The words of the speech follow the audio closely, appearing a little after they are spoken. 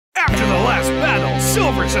After the last battle,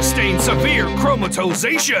 Silver sustained severe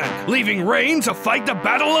chromatization, leaving Rain to fight the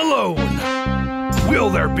battle alone.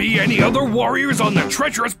 Will there be any other warriors on the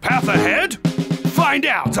treacherous path ahead? Find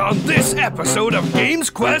out on this episode of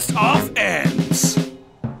GamesQuest Off Ends.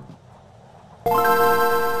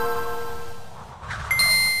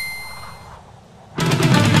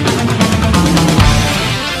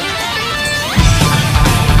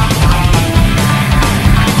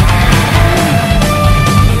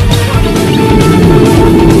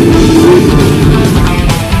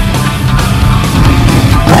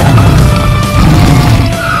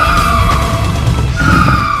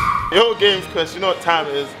 Yo, GamesQuest, you know what time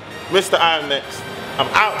it is. Mr. Iron Next. I'm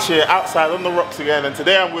out here, outside on the rocks again, and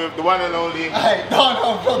today I'm with the one and only... Hey,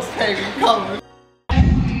 Darnell Vlogs, baby, come on.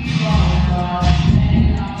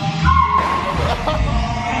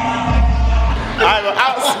 I'm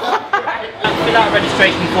outside. Fill out a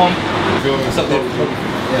registration form. What's up, dude?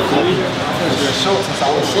 Wear shorts,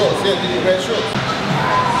 I wear shorts, yeah, did you wear shorts?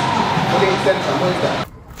 What is that?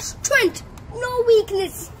 Strength, no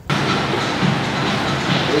weakness.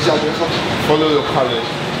 Follow your colours.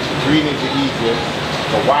 Green is the easiest.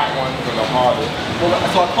 The white ones are the hardest. Well,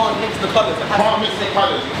 so I can't mix the colours. I Can't mix the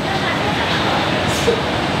colours.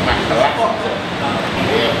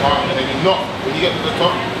 Yeah, can't. And then you knock. When you get to the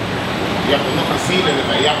top, you have to knock the ceiling in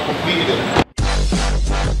there. You haven't completed it.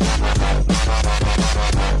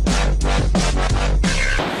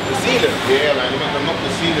 The ceiling? Yeah, man. You have to knock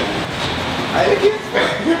the ceiling. I look it.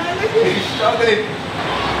 He's struggling.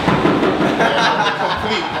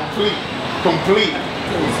 Complete.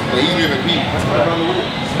 Easier than Pete.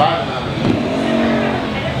 Spider-Man.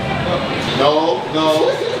 No.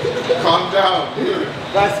 Calm down.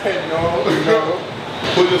 That's it, no.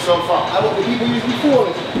 Pull yourself up. I want the people usually fall.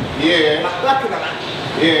 Yeah. Back in that.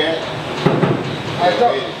 Yeah. I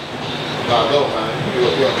don't. No, don't, man.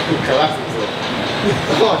 You're collapsing, so.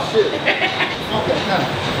 Oh, shit. Okay,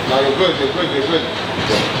 No, you're good. You're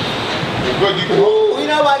good, you can ooh, we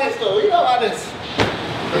know about this though, we know about this.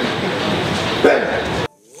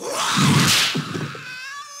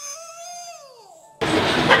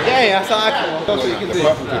 Yeah, that's how I come. That's what you can do.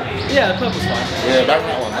 Yeah, the purple's fine. Yeah, back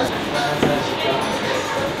that one.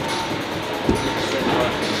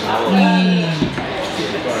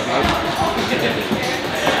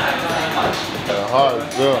 Hard,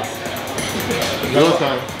 girl. Your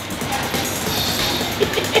time.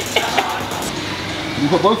 You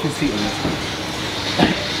put both his feet on this.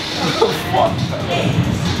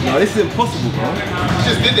 No, this is impossible, bro. You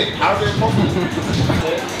just did it. How's it impossible?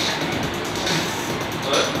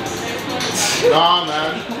 Nah,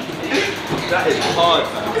 man. That is hard,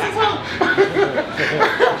 man.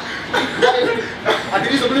 I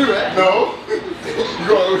can use a blue, right? No.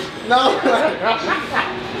 Go. No.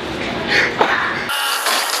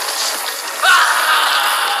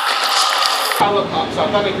 Power cup, so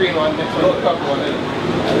I've done the green one, next one, the purple one,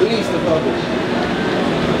 at least the purple.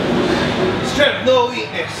 Strength, no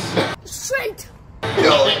weakness. Strength.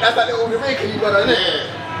 Yo, that's that little Jamaican you got on it.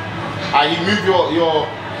 Yeah. You move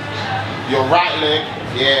your right leg.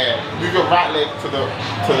 Yeah. Move your right leg to the.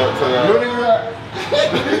 Running right.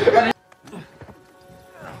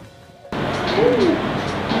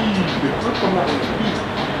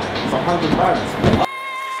 It's 100 pounds.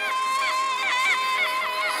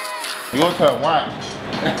 You want to turn white.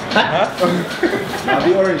 Huh?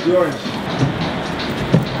 Be orange, be orange.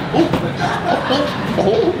 Oh.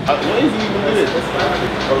 What is he even doing?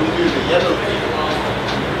 Are we doing the yellow thing?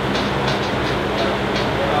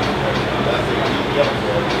 That's it. Yeah.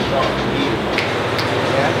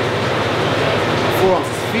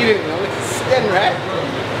 Forearms is feeling, you know, it's skin, right?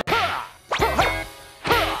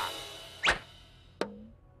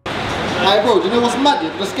 Hey bro, do you know what's mad?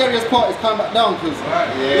 The scariest part is coming back down because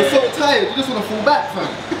you're so tired, you just want to fall back, fam.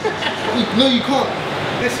 No, you can't.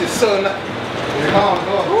 This is so nice. Calm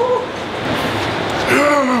down.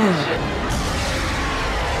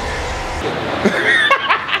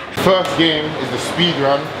 First game is the speed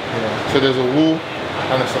run. Yeah. So there's a wall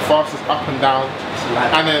and it's the fastest up and down.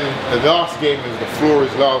 And then the last game is the floor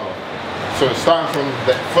is lava. So it's starting from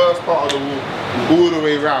the first part of the wall all the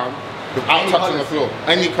way around without touching the floor.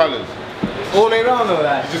 Any colours. All the way around though,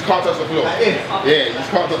 like? You just can't touch the floor. Yeah, you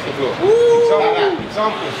just can't touch the floor.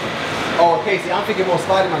 Example. Oh, okay, see, I'm thinking more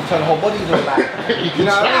Spider-Man, turn the whole body though, like. You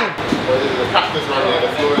know what I mean? Well, there's a practice run here,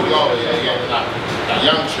 the floor is lava, yeah, you get that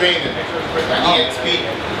young training, that EXP.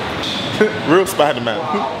 Real Spider-Man.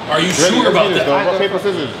 Are you sure about that? Rock, paper,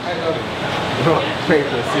 scissors. Rock,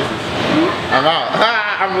 paper, scissors. I'm out.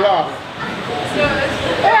 I'm lost.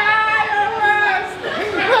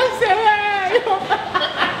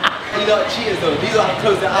 you know what cheaters though. These are like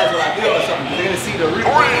close their eyes or like do it or something. They're gonna see the real.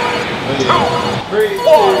 3, 2,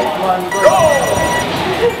 1, go!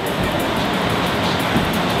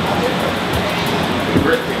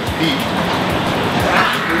 Brick and deep.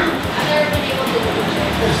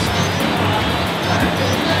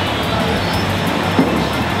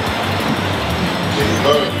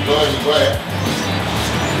 Go ahead.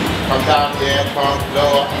 Come down there, come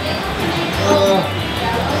lower.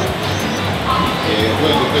 Yeah,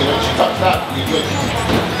 good. Once you touch that, you good.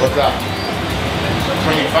 What's that?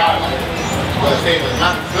 25. Well, the same as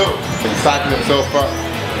that, too. He's cycling himself up.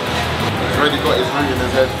 He's already got his ring in his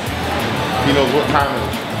head. He knows what time it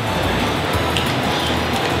is.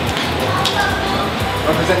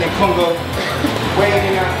 Representing Congo, weighing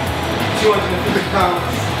in at 250 pounds,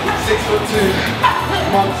 6'2",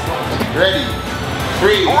 monster. Ready?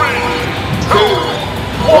 3, 2, 1,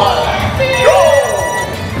 go!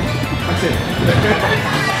 That's it.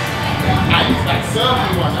 And it's that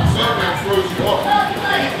surfing one. That surfing one throws you off.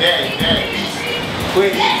 There. Beast.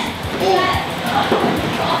 Quick. Oh.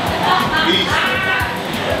 Beast.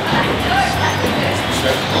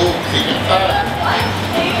 Oh, take your time.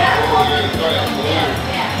 Oh, yeah, you got it.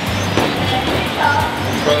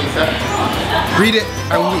 20 seconds. Read it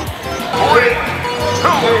and weep. 3,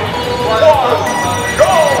 2, 1,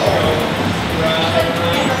 go!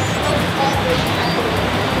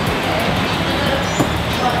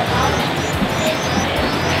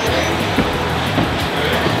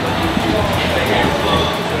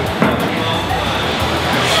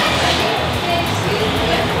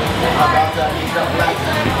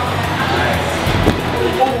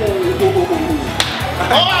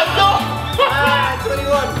 Oh, no!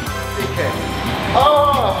 21. Dickhead.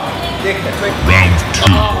 Oh! Dickhead. Round 2,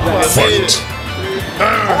 Oh, fight!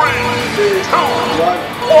 3, 2, 1,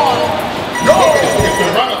 go! It's the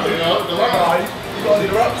run-up, you know? The run-up. You gotta do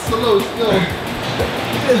the rap slow still.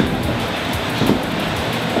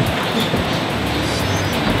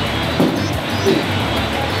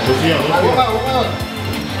 What's he on?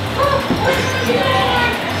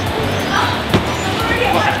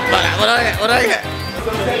 What I get?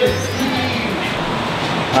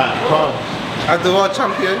 Alright, come. As the world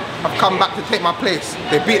champion, I've come back to take my place.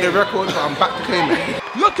 They beat the record, but I'm back to claim it.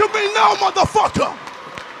 Look at me now, motherfucker!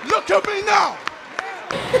 Look at me now!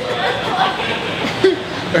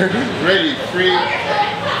 Ready, 3,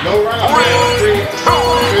 no run. 3, 2,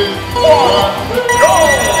 1, Go!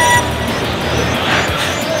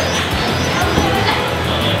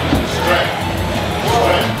 strength.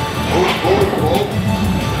 Hold.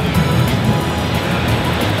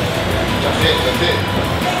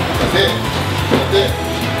 That's it.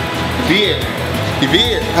 He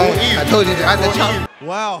beat it. I told you, I had the champ.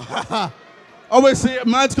 Wow. Obviously,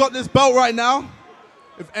 man's got this belt right now.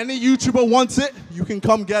 If any YouTuber wants it, you can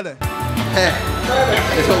come get it. Hair.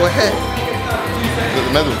 That's what we're here. The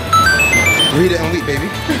medal. Read it and weep, baby.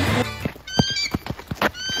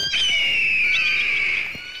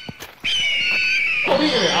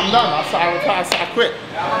 I'm done. I quit.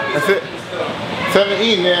 That's it.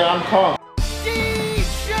 17, yeah, I'm calm.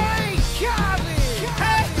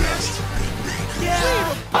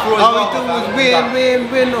 All we do is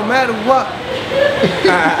win, no matter what.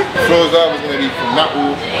 Floor's up is going to be from that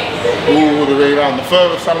all the way around. The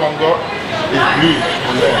furthest someone got is blue.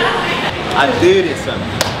 I did it, son.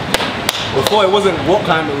 Before it wasn't rock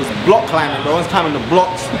climbing, it was block climbing. No one's climbing the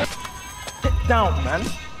blocks. Get down, man.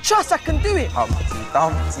 Trust I can do it.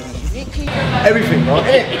 Everything, bro.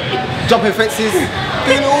 Jumping fences, doing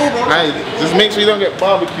it all, bro. Hey, just make sure you don't get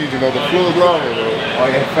barbecued, you know, the floor's lava, bro. Oh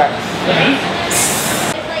yeah, facts.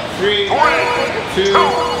 3, 2, 1,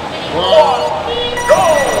 Go!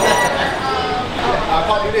 I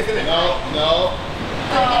can't do this, innit? No.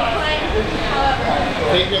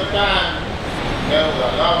 Take your time. Yeah, the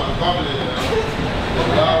lava's bubbling, you know. The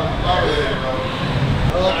lava's bubbling, you know.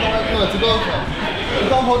 No, to go for. You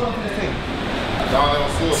can't hold on to this thing. Darnell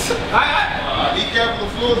Vlogs. Be careful,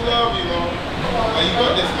 the floor's lava, you know. Oh, you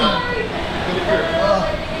got this, man. Good grip.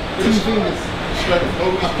 2 fingers. I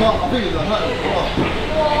think it's a hurt.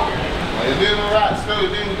 Oh, you're doing alright, still,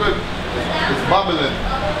 you're doing good. It's bubbling.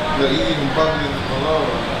 Look, he's even bubbling in the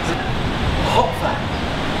lava. Hot fat.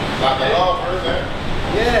 Like the lava, isn't it?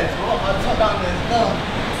 Yeah, it's hot. I top down there. No.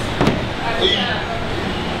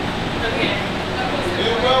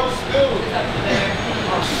 Doing well still.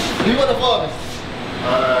 You got the farthest.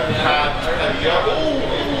 Yeah. Ooh,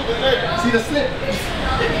 the leg. See the slip?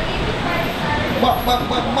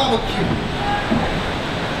 Mama cute.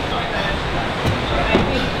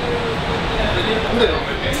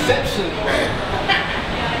 Exception.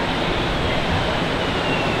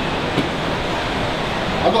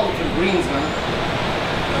 I got one for the greens, man.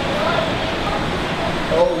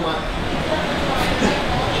 Oh my.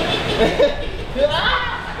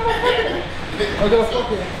 I'm gonna fuck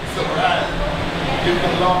it. It's alright. Give the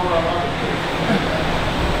long run.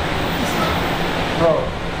 Bro,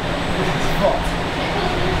 this is fucked.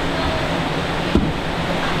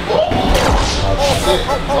 Oh, shit.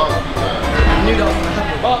 I knew that was gonna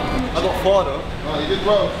happen. But I got 4 though. Oh, you did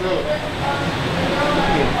well, still.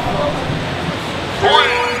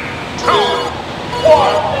 3, 2,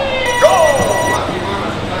 1, go!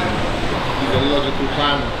 He's a logical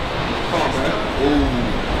climber. Come on, bro. Ooh.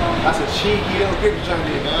 That's a cheeky little grip you're trying to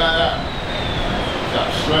do. Nothing like that. Got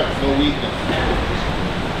strength, no weakness.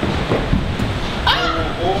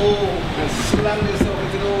 Oh, and slam yourself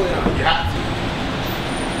into the wall now. You have to.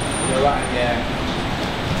 You're right, yeah.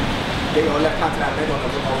 Get your left hand to that red one to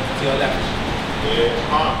your left. Yeah,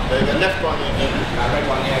 the left one, yeah. That red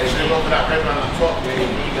one, yeah. Just over that red one on top. Yeah, you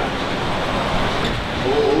need that.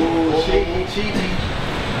 Oh, Cheeky, cheeky.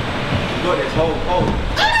 You got this, hold.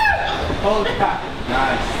 Hold that.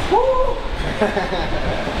 Nice. Woo!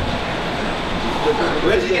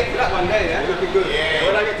 Where did you get to that one there, yeah? Looking good. Yeah.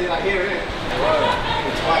 Where did I get to, like here, innit?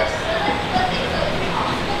 Twice.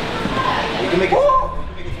 You can make it.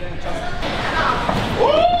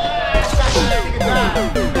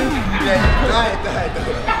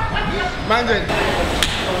 Mandarin.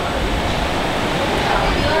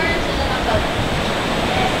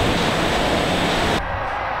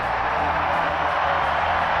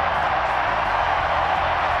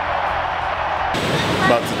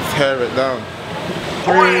 About to tear it down.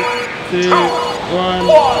 3, 2, 1,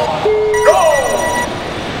 go!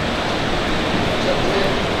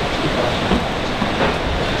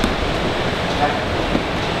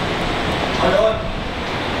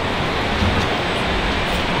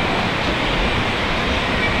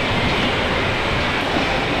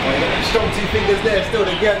 Strong 2 fingers there, still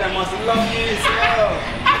the girl that must love you still.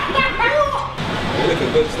 You're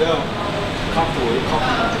looking good still. Comfortable, you're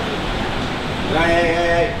comfortable.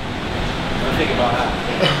 Hey. Don't think about that.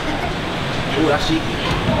 Ooh, that's cheeky.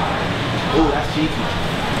 Ooh, that's cheeky.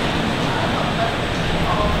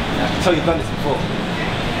 I can tell you've done this before.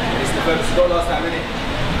 It's the furthest you got last time, innit?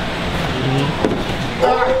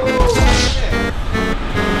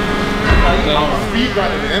 Speed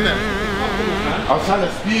running, innit? I was trying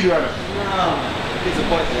to speed run it.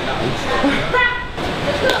 Disappointed in that one.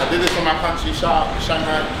 I did this for my country, shout out to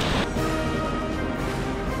Shanghai.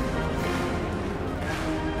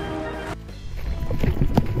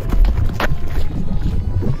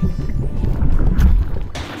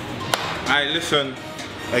 Alright, listen,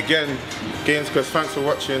 again, GamesQuest, thanks for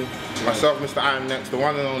watching. Myself, Mr. I Am Next, the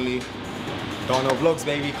one and only. Darnell Vlogs,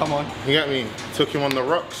 baby, come on. You get me? Took him on the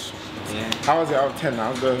rocks. Yeah. How was it out of 10?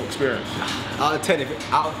 How's the experience? Out of 10,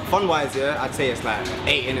 fun-wise, yeah, I'd say it's like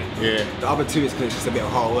 8, innit? Yeah. The other 2 is because it's just a bit of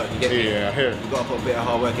hard work, you get me? Yeah, I hear it. You gotta put a bit of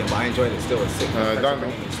hard work in, but I enjoyed it still. It's sick. Done.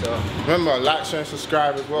 Remember, like, share, and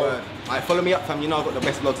subscribe as well. Alright, follow me up, fam. You know I've got the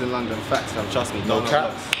best vlogs in London. Facts, fam. Trust me. No Darnell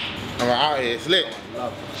cap. Vlogs. And we're out here, it's lit.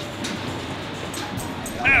 Love.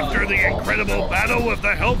 After the incredible battle with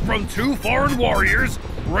the help from 2 foreign warriors,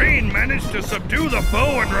 Rain managed to subdue the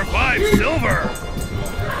foe and revive Silver.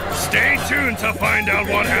 Stay tuned to find out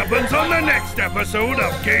what happens on the next episode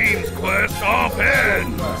of GamesQuest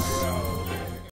Offense.